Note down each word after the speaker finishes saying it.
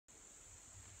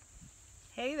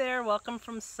Hey there, welcome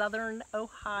from Southern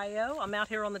Ohio. I'm out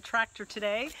here on the tractor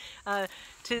today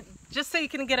just so you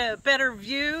can get a better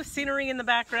view, scenery in the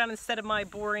background instead of my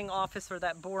boring office or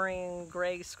that boring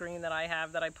gray screen that I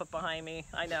have that I put behind me.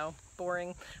 I know,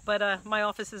 boring, but my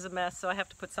office is a mess, so I have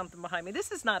to put something behind me.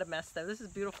 This is not a mess though, this is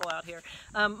beautiful out here.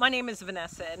 My name is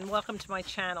Vanessa and welcome to my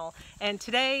channel. And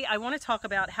today I want to talk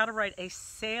about how to write a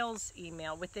sales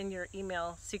email within your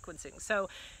email sequencing. So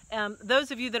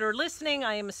those of you that are listening,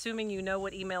 I am assuming you know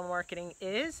what email marketing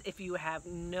is. If you have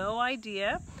no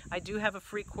idea, I do have a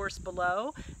free course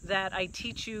below that I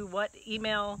teach you what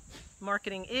email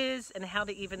marketing is and how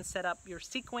to even set up your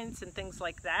sequence and things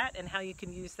like that, and how you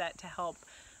can use that to help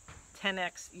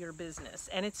 10x your business.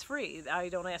 And it's free. I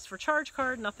don't ask for charge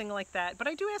card, nothing like that, but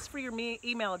I do ask for your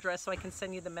email address so I can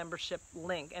send you the membership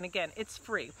link. And again, it's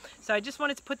free. So I just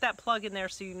wanted to put that plug in there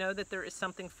so you know that there is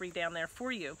something free down there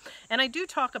for you. And I do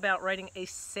talk about writing a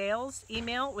sales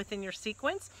email within your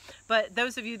sequence, but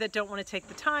those of you that don't want to take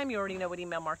the time, you already know what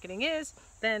email marketing is,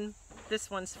 then this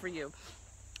one's for you.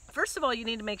 First of all, you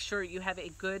need to make sure you have a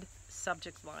good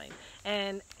subject line.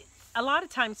 And a lot of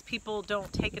times people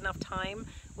don't take enough time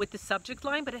with the subject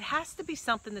line, but it has to be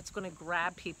something that's going to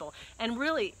grab people. And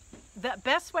really, the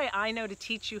best way I know to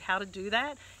teach you how to do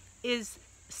that is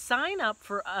sign up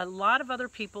for a lot of other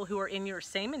people who are in your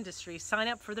same industry. Sign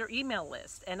up for their email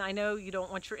list. And I know you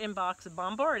don't want your inbox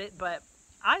bombarded, but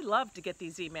I love to get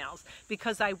these emails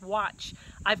because I watch.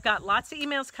 I've got lots of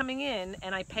emails coming in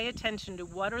and I pay attention to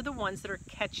what are the ones that are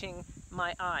catching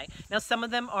my eye. Now, some of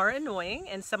them are annoying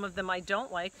and some of them I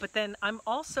don't like, but then I'm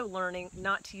also learning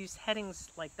not to use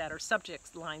headings like that or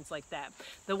subject lines like that.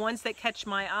 The ones that catch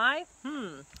my eye,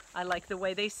 I like the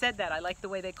way they said that. I like the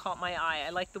way they caught my eye. I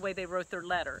like the way they wrote their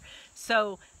letter.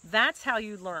 So that's how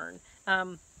you learn.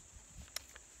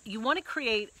 You want to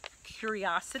create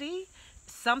curiosity.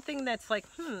 Something that's like,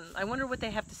 I wonder what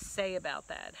they have to say about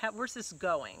that. Where's this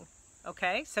going?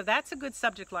 Okay, so that's a good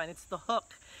subject line. It's the hook.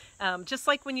 Just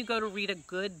like when you go to read a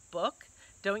good book,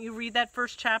 don't you read that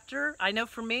first chapter? I know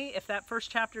for me, if that first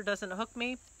chapter doesn't hook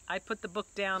me, I put the book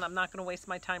down. I'm not going to waste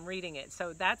my time reading it.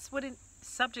 So that's what a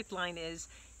subject line is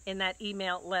in that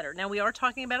email letter. Now, we are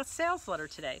talking about a sales letter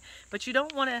today, but you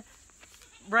don't want to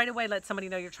right away let somebody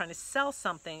know you're trying to sell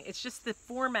something. It's just the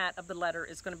format of the letter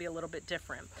is going to be a little bit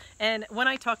different. And when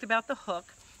I talked about the hook,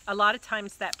 a lot of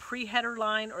times that pre-header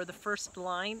line or the first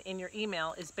line in your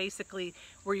email is basically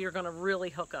where you're going to really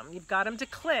hook them. You've got them to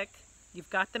click, you've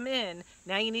got them in,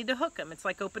 now you need to hook them. It's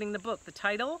like opening the book. The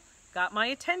title got my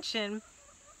attention.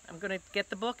 I'm going to get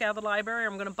the book out of the library,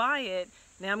 I'm going to buy it.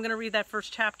 Now I'm going to read that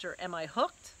first chapter. Am I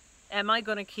hooked? Am I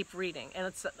going to keep reading? And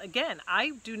it's, again,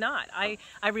 I do not. I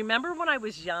remember when I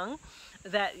was young,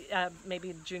 that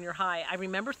maybe junior high, I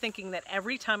remember thinking that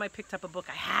every time I picked up a book,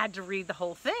 I had to read the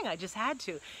whole thing. I just had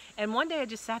to. And one day I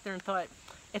just sat there and thought,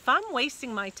 if I'm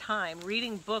wasting my time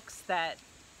reading books that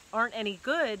aren't any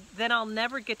good, then I'll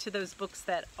never get to those books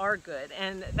that are good.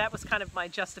 And that was kind of my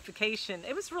justification.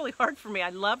 It was really hard for me. I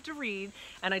love to read,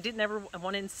 and I didn't ever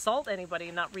want to insult anybody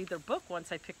and not read their book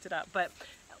once I picked it up. But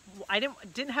I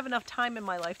didn't have enough time in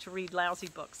my life to read lousy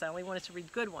books. I only wanted to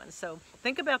read good ones. So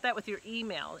think about that with your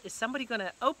email. Is somebody going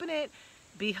to open it,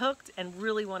 be hooked, and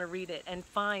really want to read it and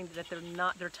find that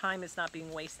their time is not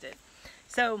being wasted?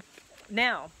 So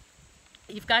now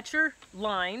you've got your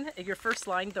line, your first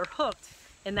line, they're hooked.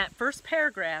 In that first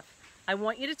paragraph, I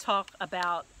want you to talk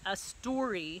about a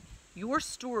story, your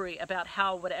story about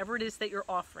how whatever it is that you're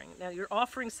offering. Now you're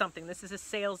offering something. This is a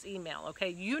sales email, okay?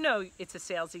 You know it's a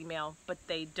sales email, but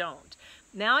they don't.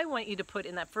 Now I want you to put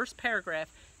in that first paragraph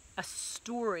a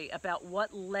story about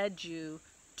what led you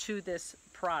to this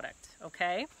product,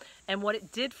 okay? And what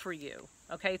it did for you,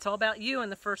 okay? It's all about you in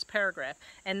the first paragraph.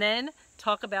 And then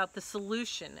talk about the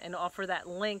solution and offer that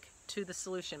link to the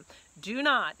solution. Do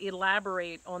not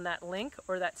elaborate on that link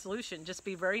or that solution. Just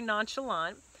be very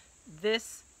nonchalant.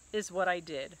 This is what I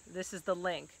did. This is the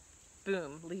link.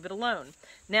 Boom, leave it alone.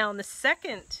 Now in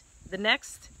the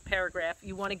next paragraph,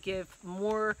 you want to give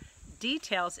more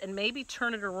details and maybe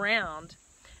turn it around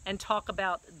and talk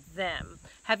about them.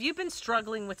 Have you been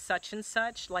struggling with such and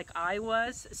such like I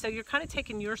was? So you're kind of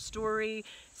taking your story,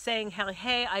 saying how,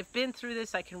 hey, I've been through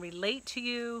this, I can relate to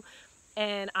you,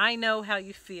 and I know how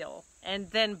you feel.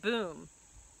 And then boom,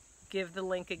 give the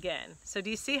link again. So do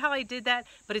you see how I did that?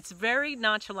 But it's very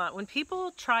nonchalant. When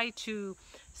people try to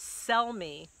sell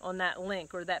me on that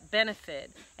link or that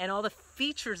benefit and all the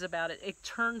features about it, it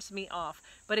turns me off.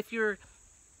 But if you're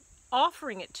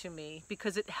offering it to me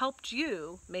because it helped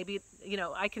you, maybe, you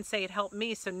know, I can say it helped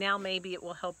me, so now maybe it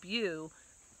will help you.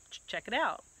 Check it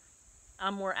out.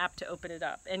 I'm more apt to open it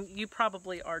up, and you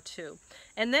probably are too.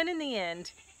 And then in the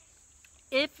end,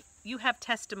 If you have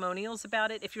testimonials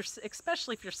about it,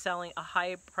 especially if you're selling a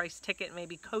high price ticket,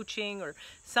 maybe coaching or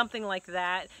something like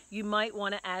that, you might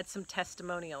want to add some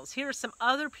testimonials. Here are some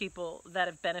other people that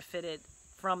have benefited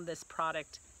from this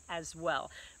product as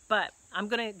well. But I'm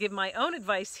going to give my own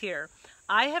advice here.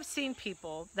 I have seen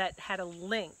people that had a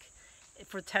link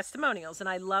for testimonials, and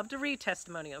I love to read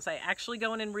testimonials. I actually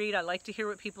go in and read. I like to hear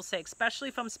what people say, especially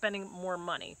if I'm spending more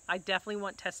money. I definitely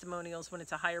want testimonials when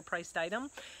it's a higher priced item,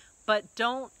 but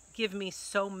don't give me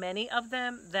so many of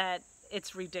them that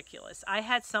it's ridiculous. I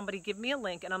had somebody give me a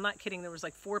link, and I'm not kidding, there was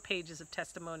like 4 pages of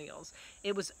testimonials.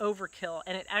 It was overkill,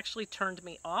 and it actually turned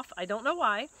me off. I don't know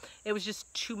why. It was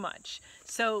just too much.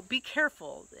 So be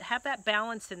careful. Have that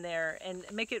balance in there and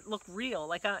make it look real.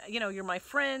 Like, you know, you're my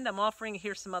friend. I'm offering,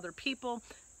 here's some other people.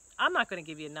 I'm not going to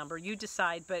give you a number. You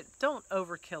decide, but don't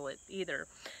overkill it either.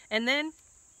 And then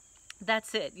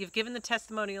that's it. You've given the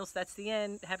testimonials. That's the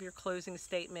end. Have your closing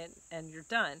statement, and you're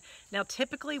done. Now,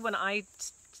 typically when I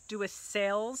do a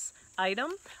sales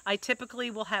item, I typically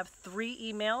will have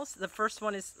 3 emails. The first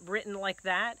one is written like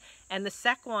that, and the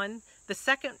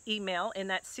second email in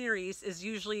that series is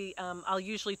usually I'll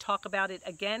usually talk about it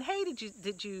again. Hey,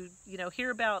 did you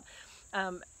hear about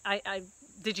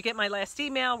did you get my last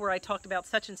email where I talked about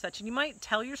such and such? And you might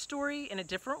tell your story in a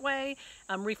different way,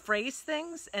 rephrase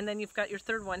things, and then you've got your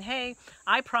third one. Hey,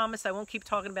 I promise I won't keep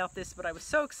talking about this, but I was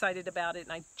so excited about it,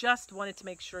 and I just wanted to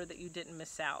make sure that you didn't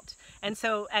miss out. And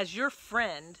so as your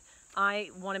friend,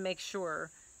 I want to make sure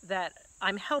that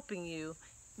I'm helping you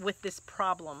with this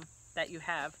problem that you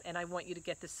have, and I want you to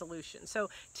get this solution. So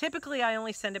typically I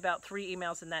only send about 3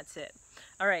 emails, and that's it.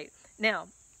 All right, now,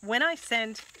 when I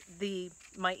send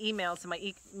my emails in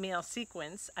my email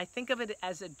sequence, I think of it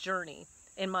as a journey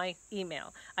in my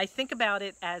email. I think about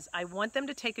it as I want them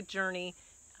to take a journey.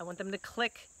 I want them to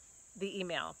click the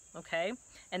email, okay?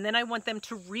 And then I want them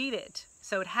to read it.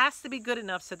 So it has to be good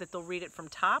enough so that they'll read it from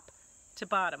top to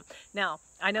bottom. Now,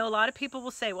 I know a lot of people will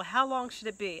say, well, how long should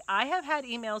it be? I have had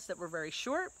emails that were very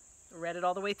short. Read it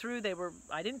all the way through.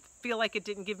 I didn't feel like it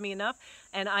didn't give me enough.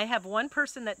 And I have one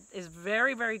person that is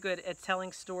very, very good at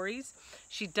telling stories.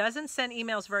 She doesn't send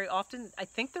emails very often. I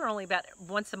think they're only about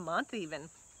once a month even.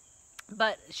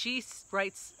 But she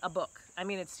writes a book. I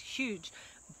mean, it's huge,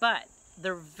 but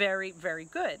they're very, very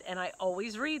good. And I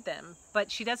always read them. But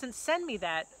she doesn't send me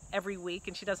that every week,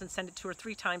 and she doesn't send it 2 or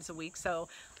 3 times a week. So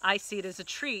I see it as a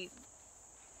treat.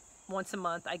 Once a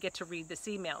month I get to read this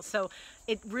email. So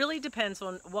it really depends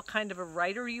on what kind of a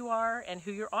writer you are and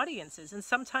who your audience is. And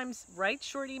sometimes write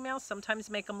short emails, sometimes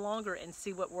make them longer, and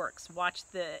see what works. Watch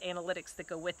the analytics that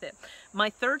go with it. My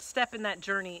third step in that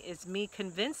journey is me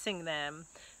convincing them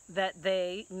that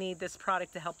they need this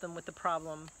product to help them with the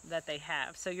problem that they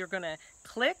have. So you're going to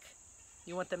click,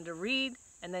 you want them to read,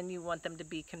 and then you want them to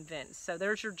be convinced. So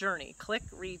there's your journey. Click,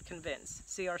 read, convince.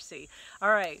 CRC. All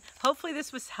right. Hopefully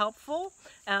this was helpful.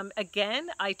 Again,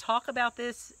 I talk about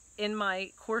this in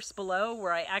my course below,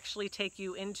 where I actually take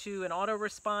you into an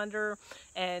autoresponder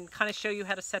and kind of show you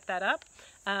how to set that up.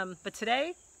 But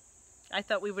today, I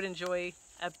thought we would enjoy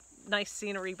a nice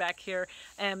scenery back here.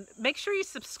 And make sure you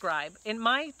subscribe. In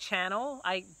my channel,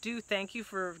 I do thank you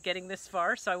for getting this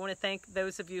far. So I want to thank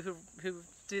those of you who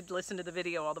did listen to the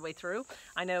video all the way through.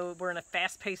 I know we're in a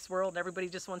fast-paced world and everybody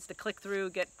just wants to click through,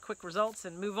 get quick results,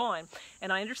 and move on.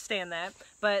 And I understand that,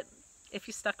 but if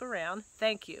you stuck around,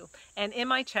 thank you. And in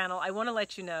my channel, I want to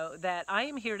let you know that I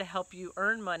am here to help you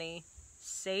earn money,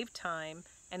 save time,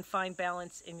 and find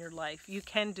balance in your life. You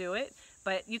can do it,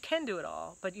 but you can do it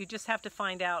all. But you just have to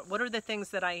find out what are the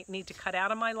things that I need to cut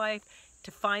out of my life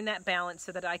to find that balance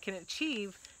so that I can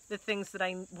achieve the things that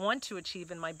I want to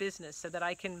achieve in my business, so that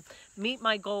I can meet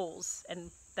my goals and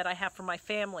that I have for my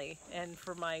family and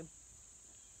for my,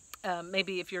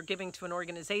 maybe if you're giving to an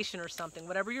organization or something,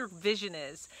 whatever your vision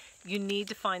is, you need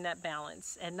to find that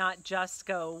balance and not just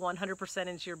go 100%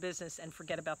 into your business and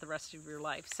forget about the rest of your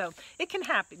life. So it can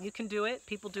happen. You can do it.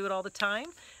 People do it all the time.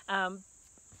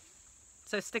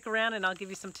 So stick around and I'll give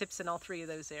you some tips in all 3 of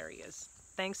those areas.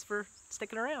 Thanks for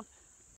sticking around.